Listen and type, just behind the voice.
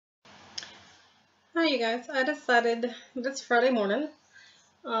Hi you guys, I decided it's Friday morning.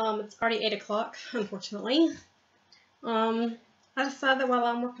 It's already 8 o'clock, unfortunately. I decided that while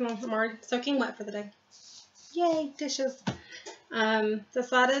I'm working on, I'm already soaking wet for the day. Yay, dishes.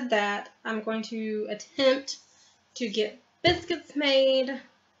 Decided that I'm going to attempt to get biscuits made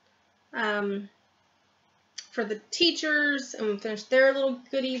for the teachers and finish their little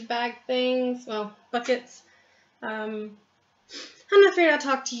goodie bag things, well, buckets. I'm not afraid I'll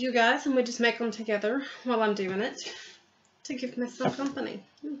talk to you guys and we just make them together while I'm doing it to give myself company.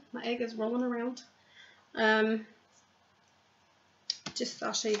 My egg is rolling around. I'll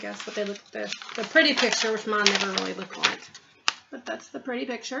show you guys what they look like. The pretty picture, which mine never really look like. But that's the pretty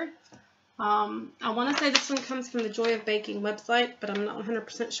picture. I want to say this one comes from the Joy of Baking website, but I'm not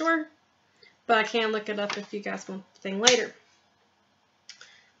 100% sure. But I can look it up if you guys want the thing later.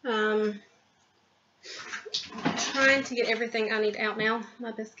 Trying to get everything I need out now.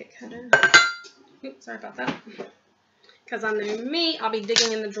 My biscuit cutter. Oops, sorry about that. Because I know me, I'll be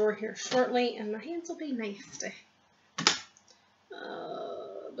digging in the drawer here shortly, and my hands will be nasty.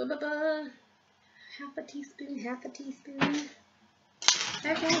 Half a teaspoon, half a teaspoon.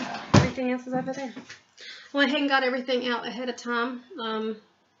 Okay, everything else is over there. I went ahead and got everything out ahead of time. The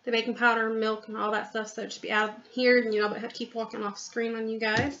baking powder, milk, and all that stuff, so it should be out here, and you know, but I have to keep walking off screen on you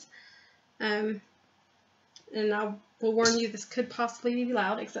guys. And I will warn you, this could possibly be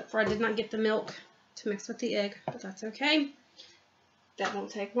loud, except for I did not get the milk to mix with the egg, but that's okay. That won't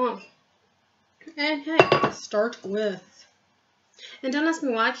take long. Okay, let's start with. And don't ask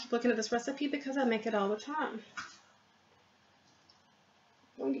me why I keep looking at this recipe, because I make it all the time.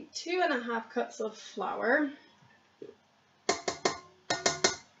 I'm going to need 2½ cups of flour.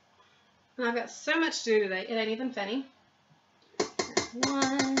 And I've got so much to do today, it ain't even funny.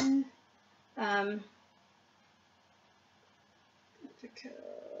 One.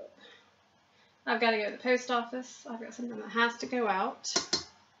 I've got to go to the post office. I've got something that has to go out.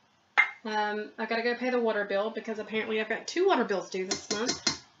 I've got to go pay the water bill because apparently I've got 2 water bills due this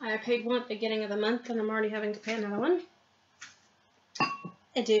month. I paid one at the beginning of the month and I'm already having to pay another one.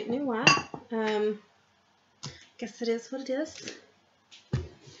 I don't know why. Guess it is what it is.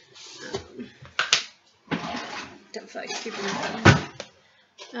 Don't feel like scooping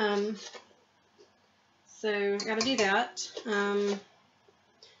that. So I gotta do that.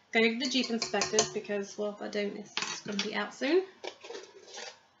 Gonna get the Jeep inspected because, well, if I don't, it's gonna be out soon.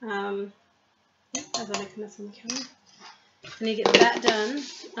 As I make a mess on the counter. I need to get that done.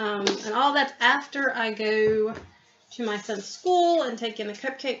 And all that's after I go to my son's school and take in the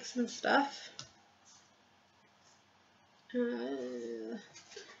cupcakes and stuff.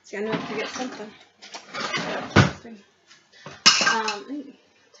 See, I know I forget something.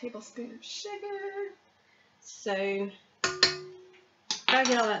 Tablespoon of sugar. So, gotta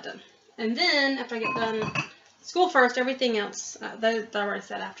get all that done. And then, after I get done school first, everything else, that I already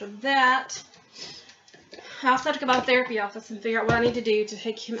said after that, I also have to go by the therapy office and figure out what I need to do to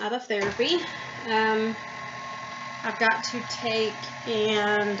take him out of therapy. I've got to take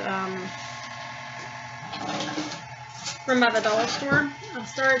and from by the dollar store. I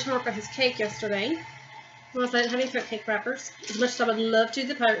started to work on his cake yesterday. Unless I didn't have any cake wrappers. As much as I would love to do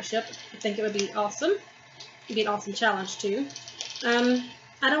the pirate ship, I think it would be awesome. It'd be an awesome challenge too. I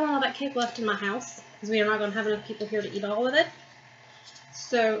don't want all that cake left in my house because we are not going to have enough people here to eat all of it.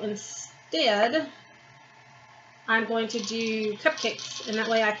 So instead, I'm going to do cupcakes, and that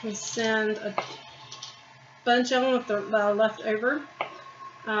way I can send a bunch of them if they're left over.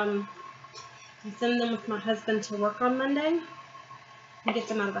 And send them with my husband to work on Monday and get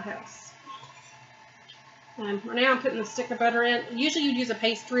them out of the house. Right now I'm putting the stick of butter in. Usually you'd use a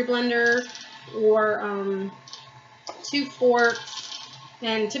pastry blender or 2 forks,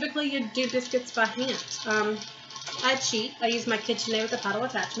 and typically you'd do biscuits by hand. I cheat. I use my KitchenAid with a paddle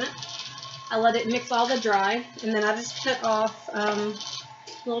attachment. I let it mix all the dry, and then I just cut off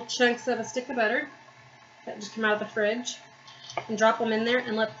little chunks of a stick of butter that just come out of the fridge and drop them in there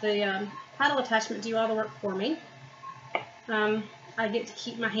and let the paddle attachment do all the work for me. I get to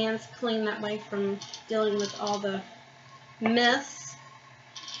keep my hands clean that way from dealing with all the mess.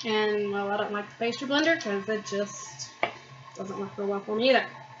 And, well, I don't like the pastry blender because it just doesn't work real well for me either.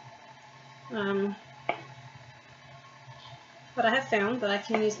 But I have found that I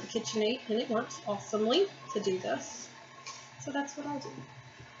can use the KitchenAid and it works awesomely to do this. So that's what I'll do.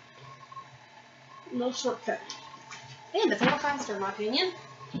 A little shortcut. And it's a little faster in my opinion.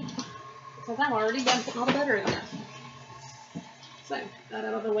 Because I've already done putting all the butter in there. So, that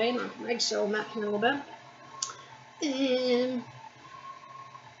out of the way, and I'll make sure I'm here a little bit. And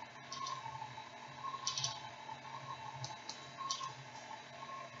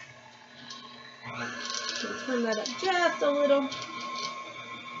Turn that up just a little.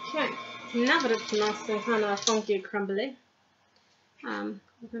 Okay, now that it's nice and kind of funky and crumbly, we're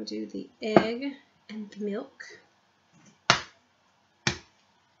going to do the egg and the milk. There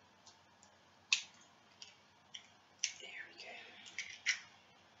we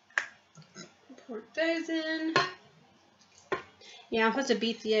go. Pour those in. Yeah, I'm supposed to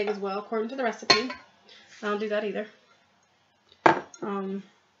beat the egg as well, according to the recipe. I don't do that either.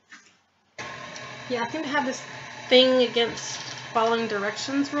 Yeah, I think I have this thing against following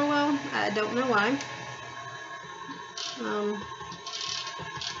directions real well. I don't know why.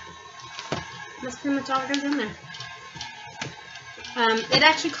 That's pretty much all that goes in there. It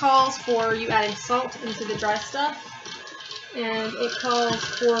actually calls for you adding salt into the dry stuff, and it calls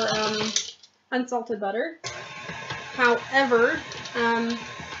for unsalted butter. However,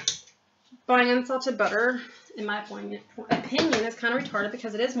 buying unsalted butter, in my opinion, is kind of retarded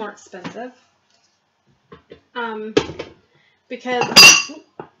because it is more expensive. Because,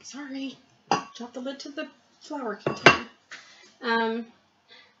 sorry, dropped the lid to the flour container.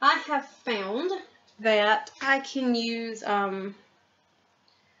 I have found that I can use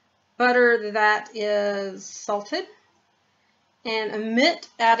butter that is salted and omit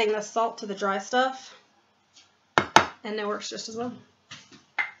adding the salt to the dry stuff, and it works just as well.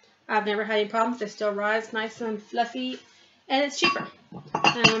 I've never had any problems. They still rise nice and fluffy, and it's cheaper.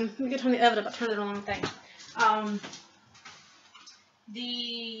 Let me get on the oven if I turn it on the wrong thing.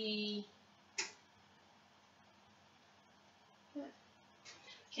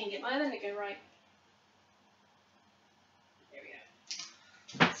 Can't get my oven to go right. There we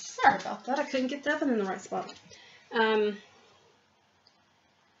go. Sorry about that. I couldn't get the oven in the right spot.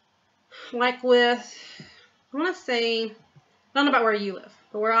 Like with, I want to say, I don't know about where you live,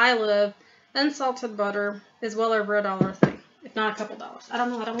 but where I live, unsalted butter is well over $1 a thing, if not a couple dollars. I don't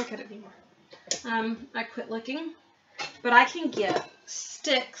know. I don't look at it anymore. I quit looking, but I can get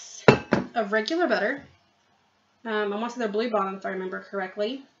sticks of regular butter. I want to say they're Blue Bond, if I remember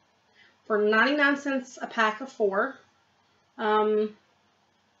correctly, for 99 cents a pack of 4.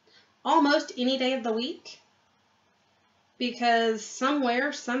 Almost any day of the week, because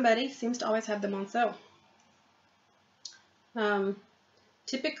somewhere somebody seems to always have them on sale.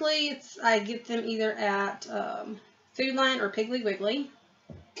 Typically, I get them either at Food Line or Piggly Wiggly,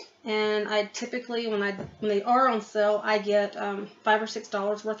 and I typically, when they are on sale, I get $5 or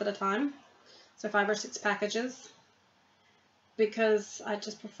 $6 worth at a time. So 5 or 6 packages, because I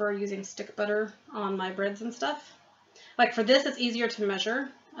just prefer using stick butter on my breads and stuff. Like for this, it's easier to measure.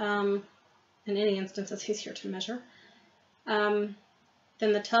 In any instance, it's easier to measure than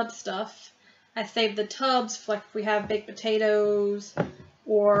the tub stuff. I save the tubs for like if we have baked potatoes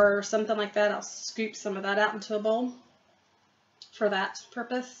or something like that. I'll scoop some of that out into a bowl for that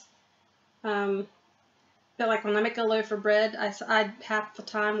purpose. But like when I make a loaf of bread, I half the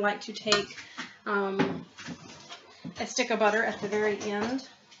time like to take a stick of butter at the very end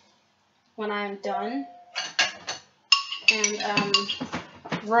when I'm done and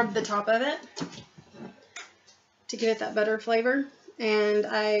rub the top of it to give it that butter flavor. And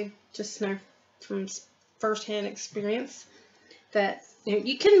I just know from first-hand experience that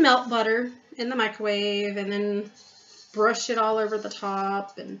you can melt butter in the microwave and then brush it all over the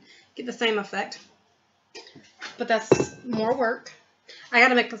top and get the same effect, but that's more work. I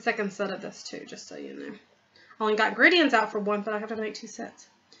gotta make the second set of this too, just so you know. I only got ingredients out for one, but I have to make 2 sets.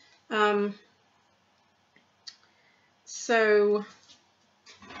 So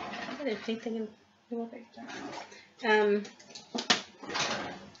I didn't paint anything in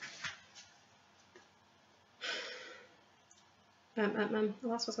I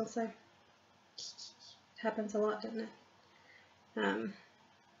lost what I was gonna say. It happens a lot, doesn't it?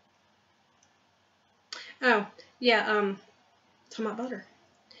 Oh yeah, talking about butter.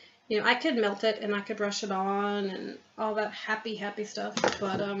 You know, I could melt it and I could brush it on and all that happy stuff,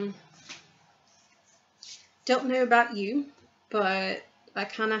 but don't know about you, but I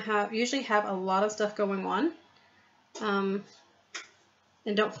kind of usually have a lot of stuff going on, and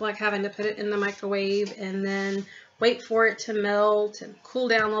don't feel like having to put it in the microwave and then wait for it to melt and cool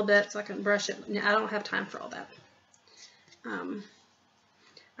down a little bit so I can brush it. I don't have time for all that.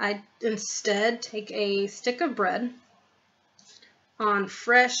 I instead take a stick of bread on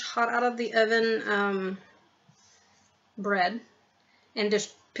fresh, hot out of the oven bread, and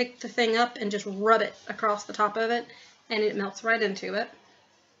just pick the thing up and just rub it across the top of it, and it melts right into it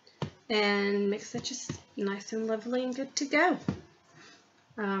and makes it just nice and lovely and good to go.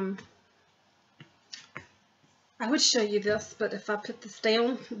 I would show you this, but if I put this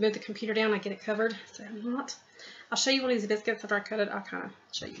down, move the computer down, I get it covered, so I'm not. I'll show you one of these biscuits after I cut it. I'll kind of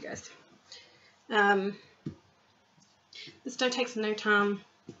show you guys. This dough takes no time.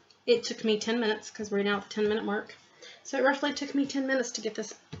 It took me 10 minutes because we're now at the 10-minute mark. So it roughly took me 10 minutes to get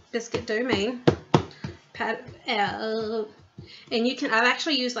this biscuit dough made. And you can, I've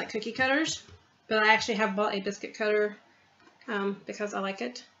actually used like cookie cutters, but I actually have bought a biscuit cutter because I like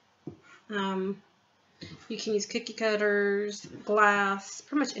it. You can use cookie cutters, glass,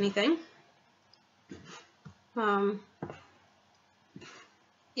 pretty much anything. And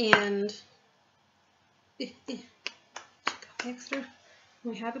extra,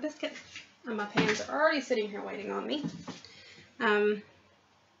 we have a biscuit. And my pans are already sitting here waiting on me.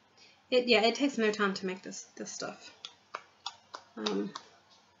 It takes no time to make this stuff.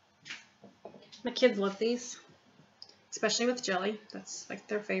 My kids love these, especially with jelly. That's like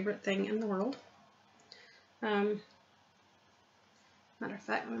their favorite thing in the world. Matter of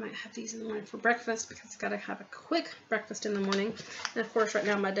fact, we might have these in the morning for breakfast because I've got to have a quick breakfast in the morning. And of course, right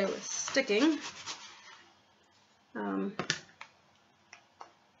now my dough is sticking.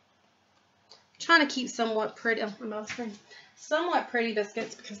 Trying to keep somewhat pretty, somewhat pretty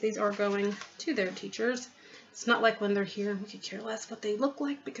biscuits because these are going to their teachers. It's not like when they're here, we could care less what they look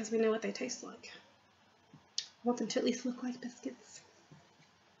like because we know what they taste like. I want them to at least look like biscuits.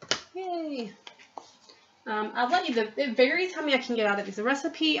 Yay! I'll let you, it varies how many I can get out of these. The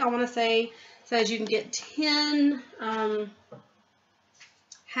recipe, I want to say, says you can get 10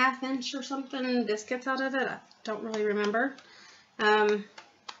 half-inch or something biscuits out of it. I don't really remember.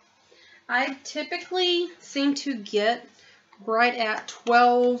 I typically seem to get right at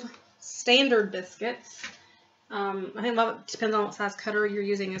 12 standard biscuits. I think a lot of it depends on what size cutter you're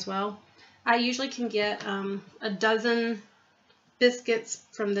using as well. I usually can get a dozen biscuits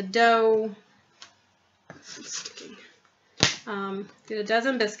from the dough. Get a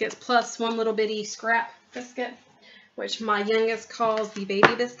dozen biscuits plus one little bitty scrap biscuit, which my youngest calls the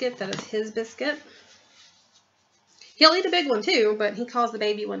baby biscuit. That is his biscuit. He'll eat a big one too, but he calls the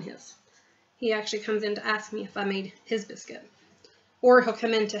baby one his. He actually comes in to ask me if I made his biscuit. Or he'll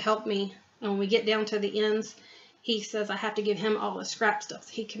come in to help me. And when we get down to the ends, he says I have to give him all the scrap stuff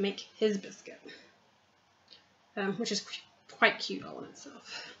so he can make his biscuit. Which is quite cute all in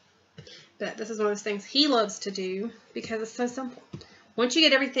itself. But this is one of those things he loves to do because it's so simple. Once you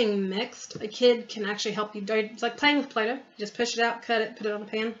get everything mixed, a kid can actually help you. It's like playing with Play-Doh. You just push it out, cut it, put it on a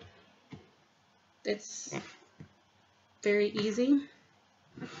pan. It's very easy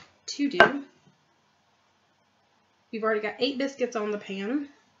to do. We've already got 8 biscuits on the pan.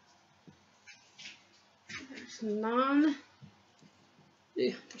 There's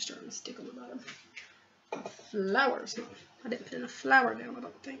they're starting to stick on the bottom. Flours. I didn't put enough flour down, I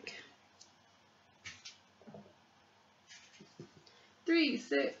don't think. 3,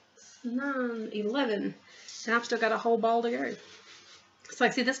 6, 9, 11. And I've still got a whole ball to go. So I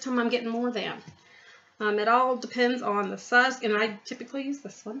see this time I'm getting more than. It all depends on the size, and I typically use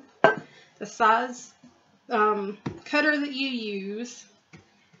this one. The size cutter that you use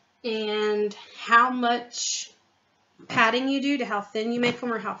and how much padding you do to how thin you make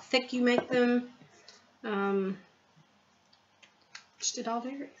them or how thick you make them. Just it all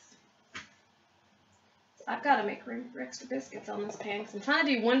varies. So I've got to make room for extra biscuits on this pan because I'm trying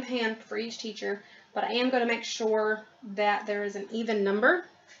to do one pan for each teacher, but I am going to make sure that there is an even number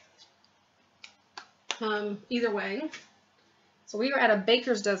either way. So we are at a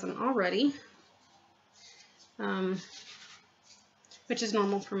baker's dozen already, which is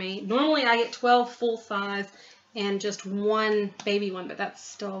normal for me. Normally I get 12 full size and just 1 baby one, but that's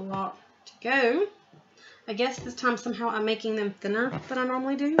still a lot to go. I guess this time somehow I'm making them thinner than I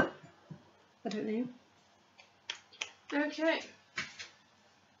normally do. I don't know. Okay.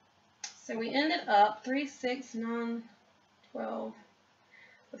 So we ended up 3, 6, 9, 12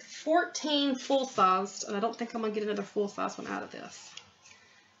 with 14 full sized, and I don't think I'm gonna get another full size one out of this.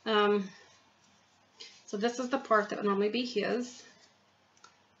 So this is the part that would normally be his.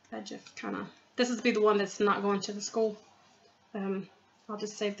 I just kind of, this is be the one that's not going to the school. I'll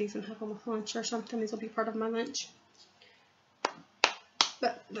just save these and have them with lunch or something. These will be part of my lunch.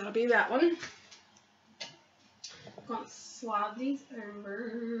 But that'll be that one. I'm going to slide these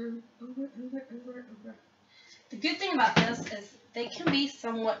over. The good thing about this is they can be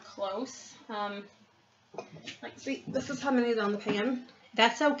somewhat close. Like, see, this is how many is on the pan.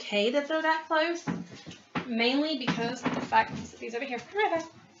 That's okay that they're that close. Mainly because of the fact, these over here.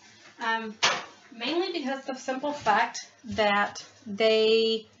 Mainly because of the simple fact that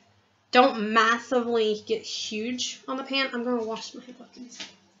they don't massively get huge on the pan. I'm going to wash my buttons.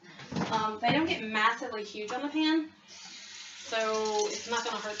 They don't get massively huge on the pan, so it's not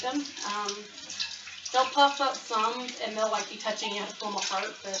going to hurt them. They'll puff up some, and they'll like be touching it to pull them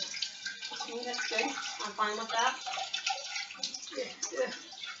apart, but That's good. I'm fine with that.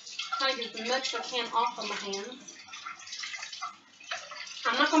 Trying to get as much as I can off of my hands.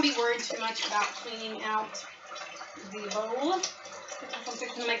 I'm not going to be worried too much about cleaning out the bowl, because I'm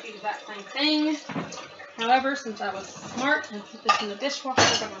fixing to make the exact same thing. However, since I was smart and put this in the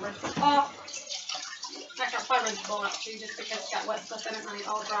dishwasher, I'm going to rinse it off. Actually, I'll probably rinse the bowl out too, just because it's got wet stuff in it and I need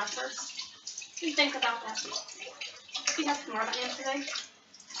all dry first. What do you think about that? See how smart I am today?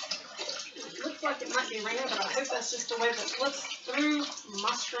 It looks like it might be raining, but I hope that's just the way that it looks through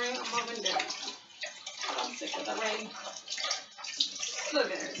my screen on my window. I'm sick of the rain. So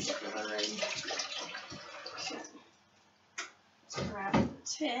very sick of the rain. Okay. Let's grab the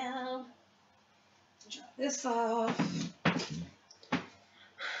towel. Dry this off.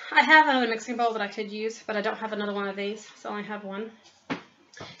 I have another mixing bowl that I could use, but I don't have another one of these, so I only have one.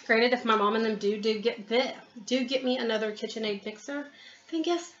 Granted, if my mom and them do get me another KitchenAid mixer, then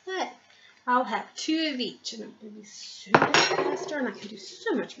guess what? I'll have 2 of each, and it'll be so much faster, and I can do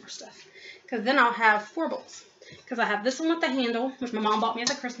so much more stuff. Because then I'll have 4 bowls. Because I have this one with the handle, which my mom bought me as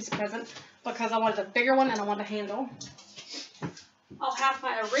a Christmas present, because I wanted a bigger one and I wanted a handle. I'll have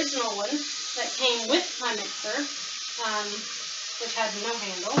my original one that came with my mixer, which had no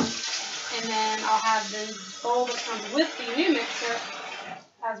handle. And then I'll have the bowl that comes with the new mixer,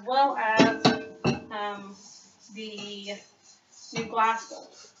 as well as the new glass bowl.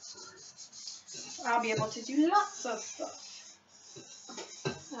 So I'll be able to do lots of stuff.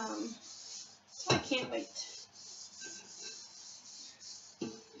 So I can't wait.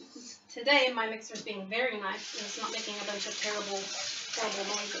 Today my mixer is being very nice and it's not making a bunch of terrible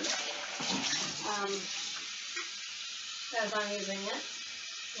noises as I'm using it.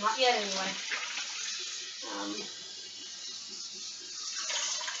 Not yet anyway.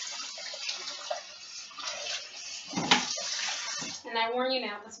 And I warn you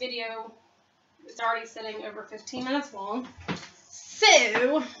now, this video is already sitting over 15 minutes long.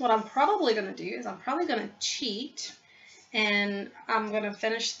 So what I'm probably going to do is I'm probably going to cheat. And I'm going to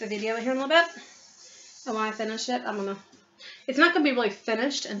finish the video here in a little bit. And when I finish it, it's not going to be really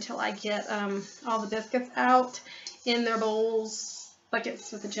finished until I get all the biscuits out in their bowls,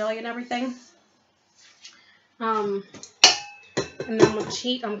 buckets with the jelly and everything. And then I'm going to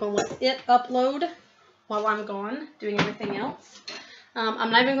cheat. I'm going to let it upload while I'm gone doing everything else.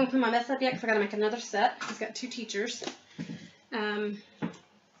 I'm not even going to clean my mess up yet because I got to make another set. I've got 2 teachers. I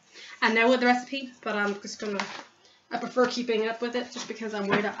know the recipe, but I'm just going to... I prefer keeping up with it just because I'm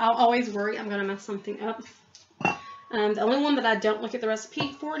worried. I'll always worry I'm going to mess something up. The only one that I don't look at the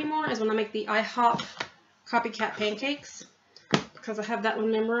recipe for anymore is when I make the IHOP copycat pancakes, because I have that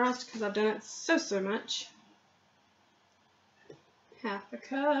one memorized because I've done it so much. Half a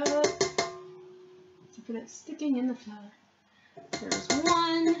cup. Something that's sticking in the flour. There's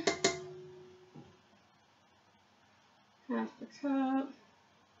 1. Half a cup.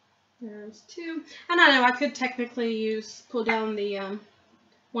 There's 2. And I know I could technically pull down the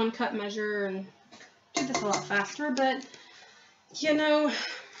 1 cup measure and do this a lot faster, but you know,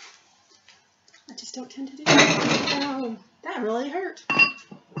 I just don't tend to do that. Oh, that really hurt.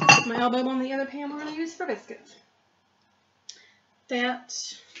 Put my elbow on the other pan we're going to use for biscuits.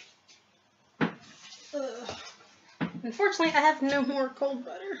 Unfortunately, I have no more cold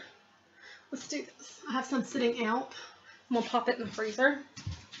butter. Let's do this. I have some sitting out. I'm going to pop it in the freezer.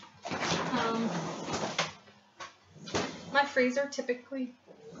 My freezer typically,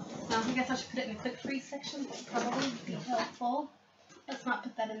 I guess I should put it in the quick freeze section. That would probably be helpful. Let's not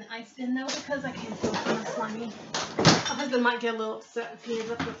put that in the ice bin though, because I can feel kind of slimy. My husband might get a little upset if he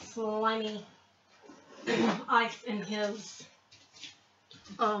ends up with slimy ice in his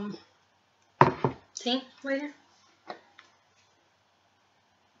tea later.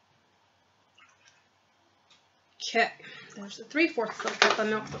 Okay, there's the 3/4 cup of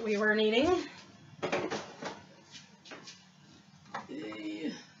milk that we were needing.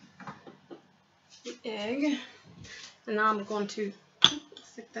 The egg. And now I'm going to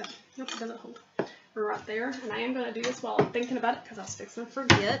stick that, nope, it doesn't hold, right there. And I am going to do this while I'm thinking about it because I was fixing to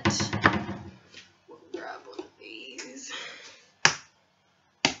forget. We'll grab one of these.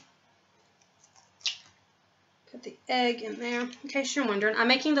 Put the egg in there. In case you're wondering, I'm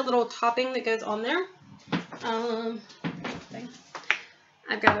making the little topping that goes on there.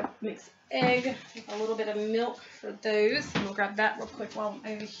 I've got to mix egg with a little bit of milk for those. And we'll grab that real quick while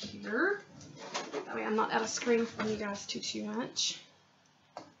I'm over here. That way I'm not out of screen from you guys too much.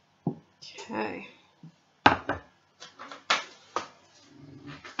 Okay.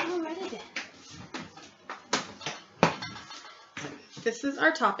 Alrighty then. So this is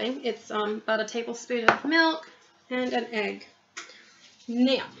our topping. It's about a tablespoon of milk and an egg.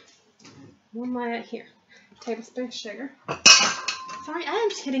 Now, What am I at here? Tablespoon of sugar. Sorry, I am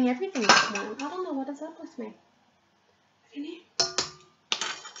just hitting everything this morning. I don't know what is up with me. I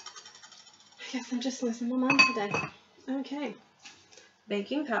guess I'm just losing my mind today. Okay.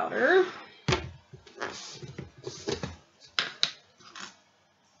 Baking powder.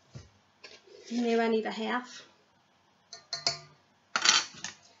 You know I need a half.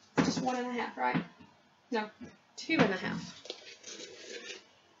 Just 1.5, right? No, 2.5.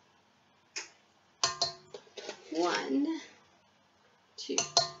 1, 2.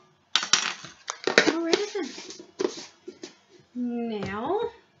 Alright then. Now,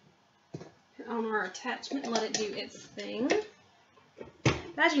 put on our attachment and let it do its thing.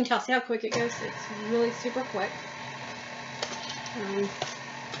 As you can tell, see how quick it goes? It's really super quick. I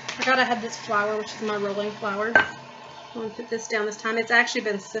forgot I had this flour, which is my rolling flour. I'm going to put this down this time. It's actually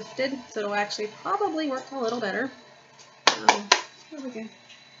been sifted, so it'll actually probably work a little better. There we go.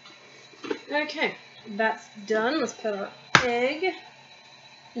 Okay, that's done. Let's put our egg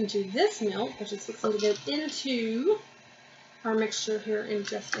into this milk, which is going to go into our mixture here in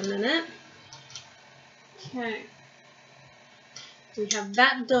just a minute. Okay. We have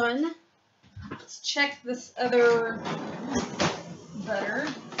that done. Let's check this other butter.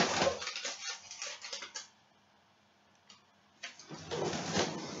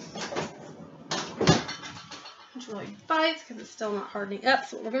 Which really bites because it's still not hardening up.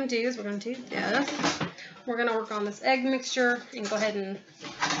 So what we're going to do is we're going to do this. We're going to work on this egg mixture and go ahead and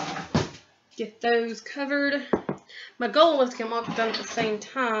get those covered. My goal was to get them all done at the same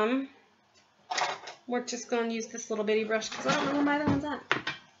time. We're just going to use this little bitty brush because I don't know where my other one's at.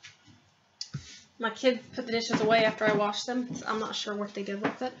 My kids put the dishes away after I washed them, so I'm not sure what they did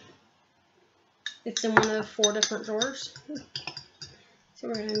with it. It's in one of 4 different drawers. So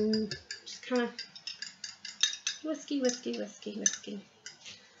we're going to just kind of whiskey, whiskey, whiskey, whiskey.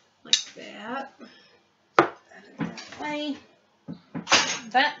 Like that. That way.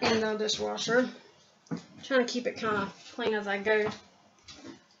 That in the dishwasher. I'm trying to keep it kind of clean as I go.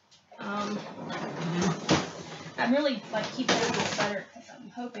 I'm really keeping it a little better because I'm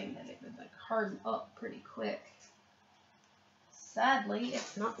hoping that it would harden up pretty quick. Sadly,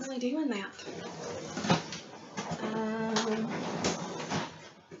 it's not really doing that.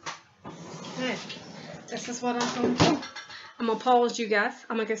 Okay, this is what I'm going to do. I'm going to pause you guys.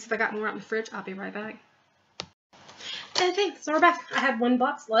 I'm going to go see if I got more out in the fridge. I'll be right back. Okay, so we're back. I had 1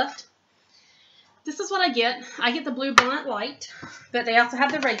 box left. This is what I get. I get the Blue Bonnet Light, but they also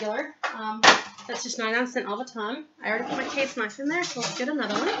have the regular. That's just 99¢ all the time. I already put my case knife in there, so let's get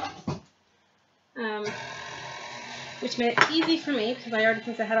another one. Which made it easy for me because I already,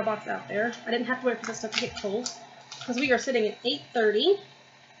 since I had a box out there, I didn't have to wait for this stuff to get cold because we are sitting at 8:30,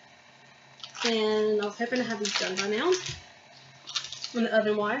 and I was hoping to have these done by now. On the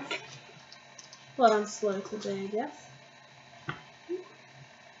oven wise, well, I'm slow today, I guess.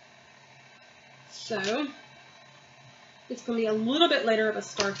 So it's going to be a little bit later of a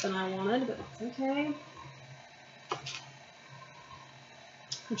start than I wanted, but it's okay.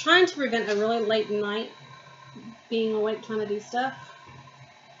 I'm trying to prevent a really late night being awake trying to do stuff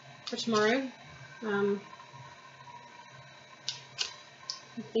for tomorrow. I'm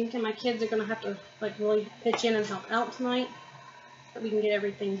thinking my kids are going to have to really pitch in and help out tonight so that we can get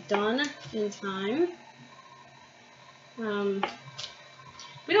everything done in time.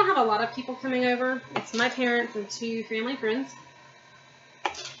 We don't have a lot of people coming over. It's my parents and 2 family friends.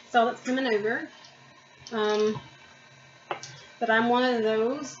 That's all that's coming over. But I'm one of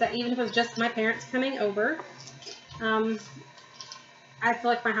those that even if it was just my parents coming over, I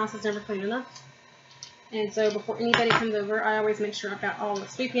feel like my house is never clean enough. And so before anybody comes over, I always make sure I've got all the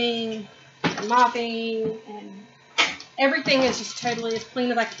sweeping and mopping and everything is just totally as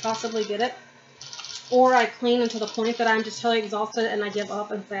clean as I could possibly get it. Or I clean until the point that I'm just totally exhausted and I give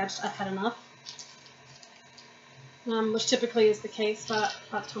up and say I've had enough. Which typically is the case by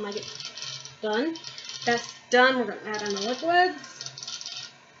the time I get done. That's done. We're going to add in the liquids.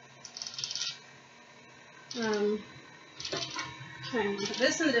 Okay, I'm going to put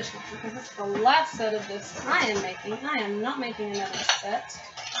this in the dishwasher because this is the last set of this I am making. I am not making another set.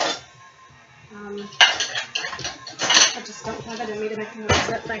 I just don't have it in me to make another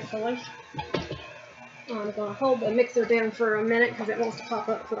set, thankfully. I'm going to hold the mixer down for a minute because it wants to pop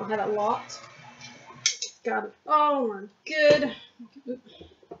up if we don't have it locked. Got it. Oh, we're good.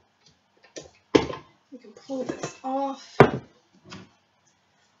 We can pull this off.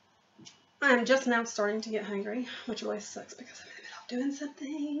 I'm just now starting to get hungry, which really sucks because I'm in the middle of doing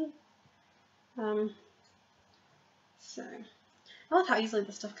something. So, I love how easily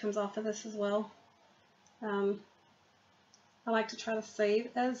this stuff comes off of this as well. I like to try to save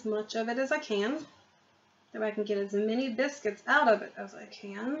as much of it as I can. That way I can get as many biscuits out of it as I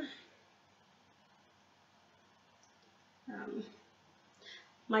can.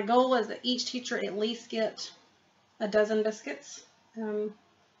 My goal is that each teacher at least get a dozen biscuits.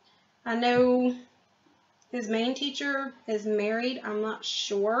 I know his main teacher is married. I'm not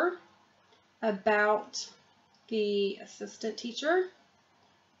sure about the assistant teacher.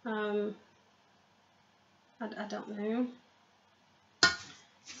 I don't know.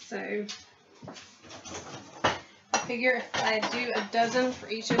 So I figure if I do a dozen for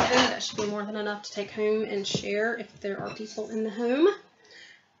each of them, that should be more than enough to take home and share if there are people in the home.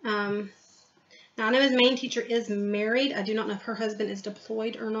 Now I know his main teacher is married. I do not know if her husband is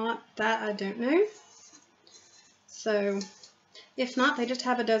deployed or not. That I don't know. So if not, they just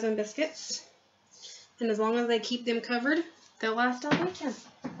have a dozen biscuits. And as long as they keep them covered, they'll last all weekend.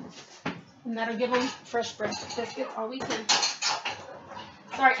 And that'll give them fresh breakfast biscuits all weekend.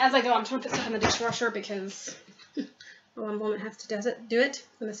 Sorry, as I go, I'm trying to put stuff in the dishwasher because one woman has to do it.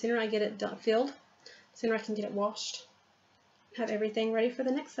 And the sooner I get it filled, the sooner I can get it washed. Have everything ready for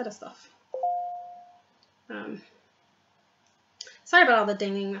the next set of stuff. Sorry about all the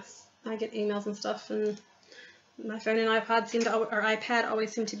dinging. I get emails and stuff, and my phone and iPad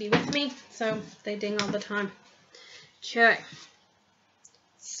always seem to be with me, so they ding all the time. Okay.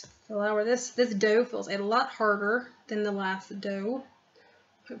 Flour this. This dough feels a lot harder than the last dough.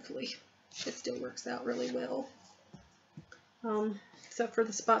 Hopefully, it still works out really well. Except for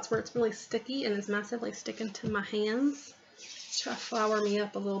the spots where it's really sticky and is massively sticking to my hands. Try to flour me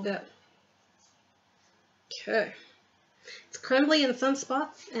up a little bit. Okay. It's crumbly in some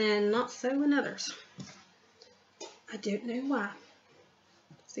spots and not so in others. I don't know why.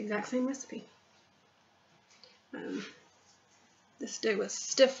 It's the exact same recipe. This dough is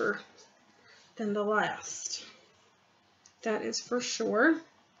stiffer than the last. That is for sure.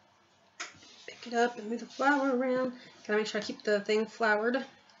 Pick it up and move the flour around. Gotta make sure I keep the thing floured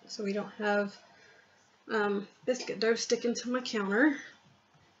so we don't have biscuit dough sticking to my counter.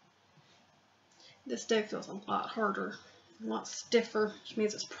 This dough feels a lot harder, a lot stiffer, which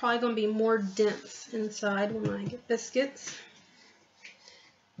means it's probably going to be more dense inside when I get biscuits.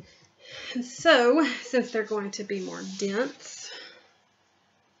 And so, since they're going to be more dense,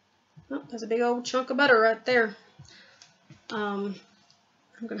 oh, there's a big old chunk of butter right there. I'm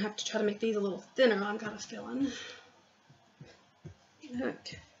going to have to try to make these a little thinner. I've got a feeling.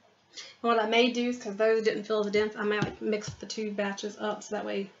 Okay. And what I may do is, because those didn't feel as dense, I may like mix the two batches up so that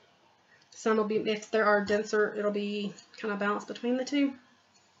way some will be, if there are denser, it'll be kind of balanced between the two.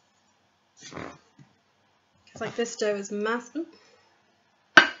 Because like this dough is massive.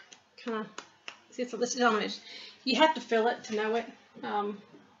 Kind of, see, it's this is, you have to feel it to know it.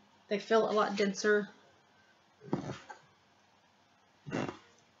 They feel a lot denser.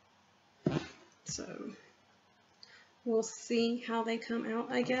 So we'll see how they come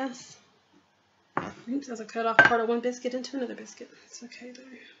out, I guess. Oops, as I cut off part of one biscuit into another biscuit. It's okay though.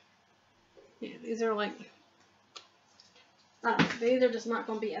 Yeah, these are like, these are just not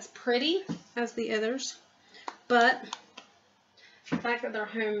going to be as pretty as the others, but the fact that they're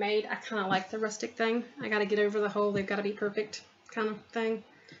homemade, I kind of like the rustic thing. I got to get over the whole, they've got to be perfect kind of thing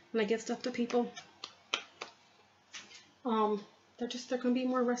when I get stuff to people. They're going to be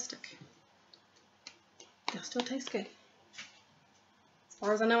more rustic. They'll still taste good. As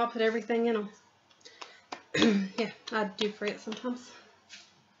far as I know, I'll put everything in them. Yeah, I do forget sometimes.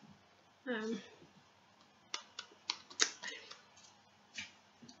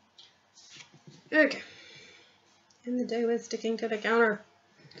 Okay, and the dough is sticking to the counter.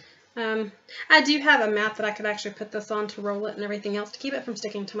 I do have a mat that I could actually put this on to roll it and everything else to keep it from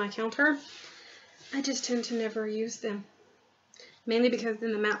sticking to my counter. I just tend to never use them, mainly because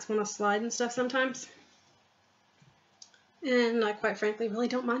then the mats want to slide and stuff sometimes, and I quite frankly really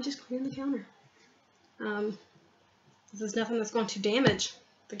don't mind just cleaning the counter. This is nothing that's going to damage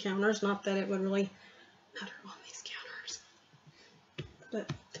the counters, not that it would really matter on these counters,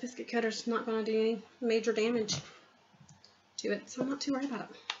 but the biscuit cutter's not going to do any major damage to it, so I'm not too worried about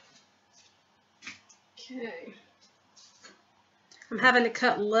it. Okay, I'm having to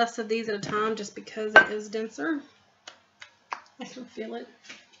cut less of these at a time just because it is denser. I can feel it.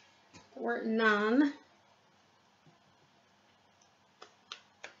 We're at 9.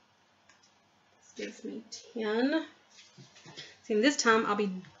 This gives me 10. See, this time I'll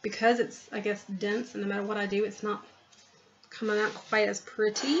be, because it's, I guess, dense, and no matter what I do, it's not coming out quite as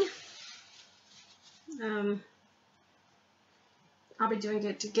pretty. I'll be doing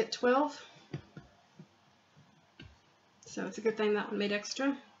it to get 12. So it's a good thing that one made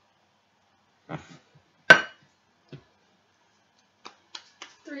extra.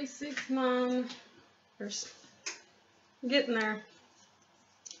 3, 6, 9. There's getting there.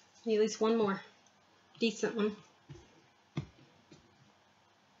 Need at least one more decent one.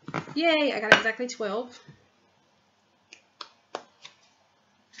 Yay, I got exactly 12.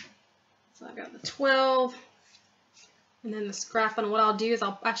 So I got the 12. And then the scrap one, what I'll do is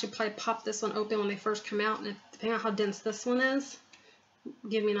I'll actually probably pop this one open when they first come out. And if, depending on how dense this one is,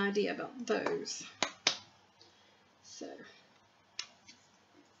 give me an idea about those. So,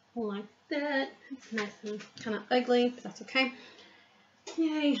 like that. It's nice and kind of ugly, but that's okay.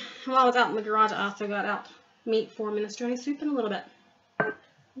 Yay. While I was out in the garage, I also got out meat for minestrone soup in a little bit.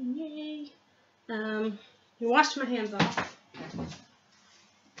 Yay. I washed my hands off.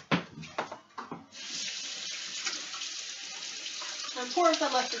 Of course,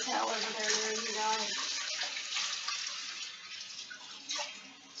 I left the towel over there, you guys.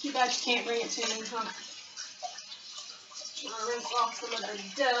 Too bad you can't bring it to me, huh? I'll rinse off some of the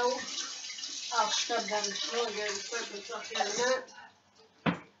dough. I'll scrub them really good and scrub this up here in a minute.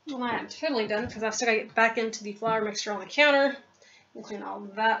 Well, I am totally done because I've still got to get back into the flour mixture on the counter and clean all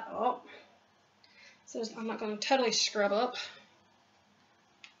that up. So I'm not going to totally scrub up.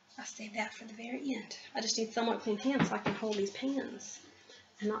 I'll save that for the very end. I just need somewhat clean hands so I can hold these pans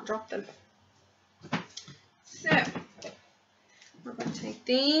and not drop them. So, we're going to take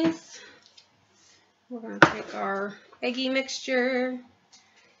these. We're going to take our eggy mixture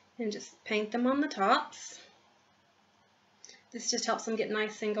and just paint them on the tops. This just helps them get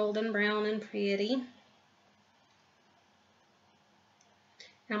nice and golden brown and pretty. And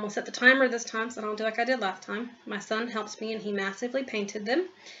I'm going to set the timer this time so I don't do like I did last time. My son helps me and he massively painted them.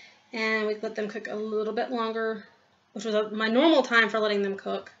 And we let them cook a little bit longer, which was my normal time for letting them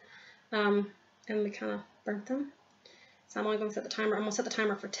cook. And we kind of burnt them. So I'm only going to set the timer. I'm going to set the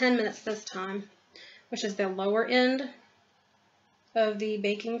timer for 10 minutes this time, which is the lower end of the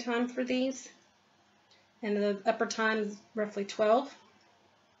baking time for these. And the upper time is roughly 12.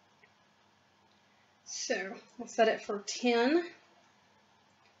 So I'll set it for 10.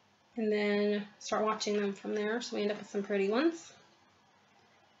 And then start watching them from there so we end up with some pretty ones.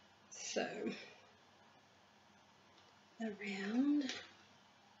 So, around,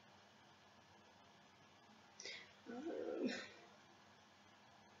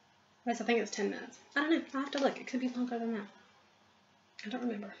 I think it's 10 minutes. I don't know. I'll have to look. It could be longer than that. I don't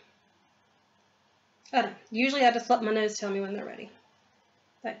remember. I don't know. Usually I just let my nose tell me when they're ready.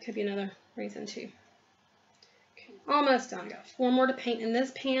 That could be another reason too. Okay, almost done. I got 4 more to paint in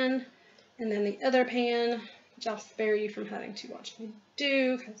this pan, and then the other pan, which I'll spare you from having to watch me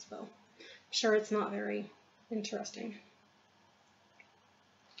do, because, well, I'm sure it's not very interesting.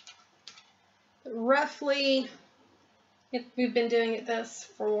 But roughly, we've been doing this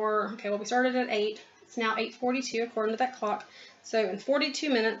for, okay, well, we started at 8. It's now 8:42 according to that clock. So in 42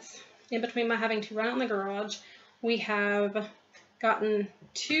 minutes, in between my having to run out in the garage, we have gotten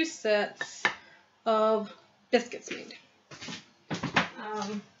 2 sets of biscuits made. Pop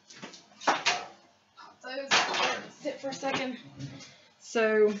those there and sit for a second.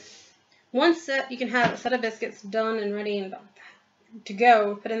 So one set, you can have a set of biscuits done and ready and to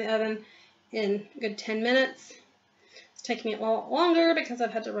go, put in the oven in a good 10 minutes. It's taking me a lot longer because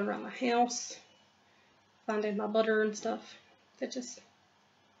I've had to run around the house, finding my butter and stuff. That just,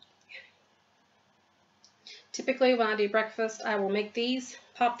 yeah. Typically when I do breakfast, I will make these,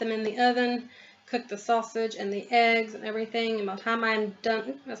 pop them in the oven, cook the sausage and the eggs and everything, and by the time I am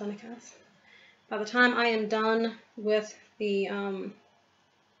done, by the time I am done with the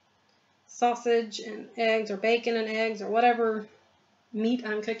sausage and eggs, or bacon and eggs, or whatever meat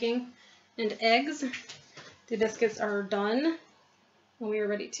I'm cooking, and eggs, the biscuits are done and we are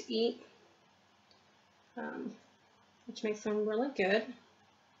ready to eat, which makes them really good.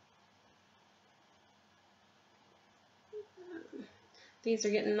 These are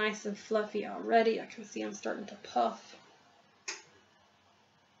getting nice and fluffy already. I can see I'm starting to puff.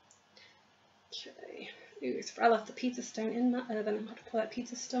 Okay. Ooh, I left the pizza stone in my oven. I'm going to have to pull that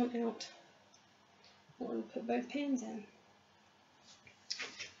pizza stone out. I'm going to put both pans in.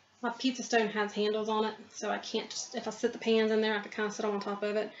 My pizza stone has handles on it, so I can't just, if I sit the pans in there, I have to kind of sit on top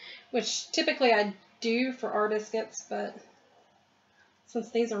of it, which typically I do for our biscuits, but since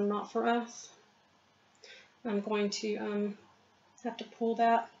these are not for us, I'm going to have to pull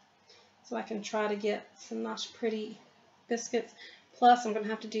that so I can try to get some nice pretty biscuits. Plus I'm going to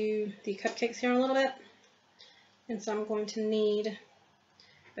have to do the cupcakes here in a little bit, and so I'm going to need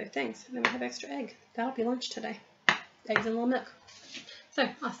both things. And then we have extra egg. That'll be lunch today. Eggs and a little milk. So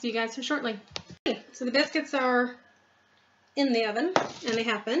I'll see you guys here shortly. Okay, so the biscuits are in the oven, and they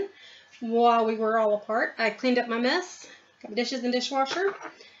have been. While we were all apart, I cleaned up my mess, Got the dishes and dishwasher.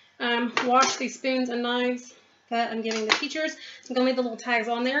 Wash these spoons and knives that I'm giving the teachers. I'm going to leave the little tags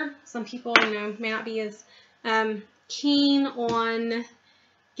on there. Some people, you know, may not be as keen on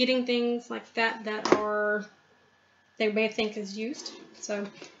getting things like that they may think is used. So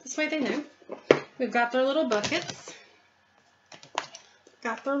this way they know. We've got their little buckets.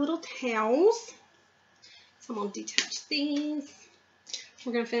 Got their little towels. So I'm going to detach these.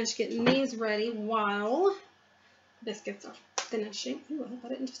 We're going to finish getting these ready while biscuits are finishing. Ooh, I hope I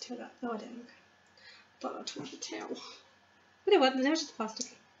didn't just tear that. No, I didn't. Okay. Thought I tore the towel. But it wasn't. It was just plastic.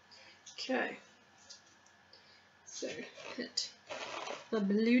 Okay. So, put the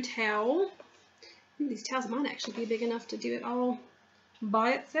blue towel. Ooh, these towels might actually be big enough to do it all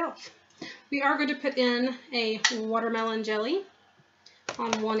by itself. We are going to put in a watermelon jelly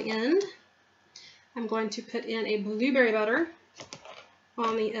on one end. I'm going to put in a blueberry butter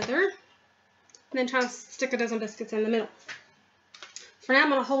on the other, and then try to stick a dozen biscuits in the middle. For now, I'm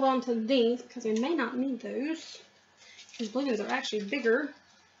going to hold on to these because we may not need those. These blue ones are actually bigger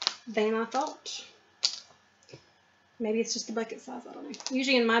than I thought. Maybe it's just the bucket size, I don't know.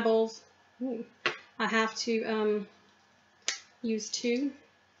 Usually in my bowls, I have to use 2,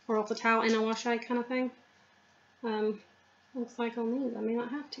 or off the towel in a wash rag kind of thing. Looks like on these I may not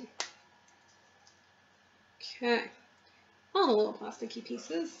have to. Okay. All the little plasticky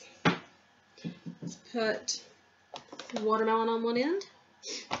pieces. Let's put watermelon on one end,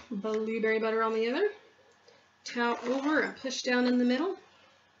 blueberry butter on the other, towel over and push down in the middle,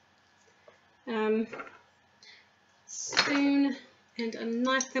 spoon and a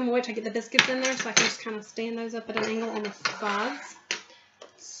knife. I'm going to wait till I get the biscuits in there so I can just kind of stand those up at an angle on the sides.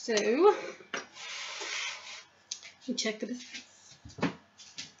 So, we check the biscuits.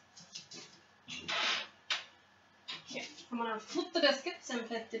 I'm going to flip the biscuits and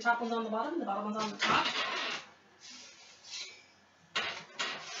put the top ones on the bottom and the bottom ones on the top.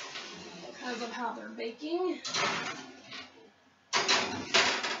 Because of how they're baking.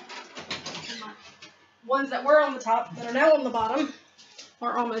 And my ones that were on the top that are now on the bottom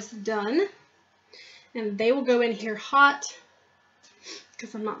are almost done. And they will go in here hot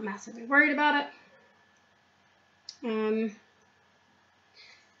because I'm not massively worried about it.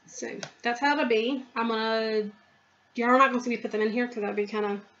 So that's how it'll be. You're not going to see me put them in here because that would be kind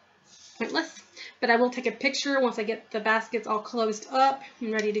of pointless. But I will take a picture once I get the baskets all closed up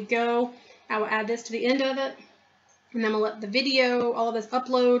and ready to go. I will add this to the end of it. And then I'll let the video, all of this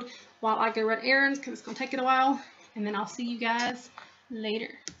upload while I go run errands because it's going to take it a while. And then I'll see you guys later.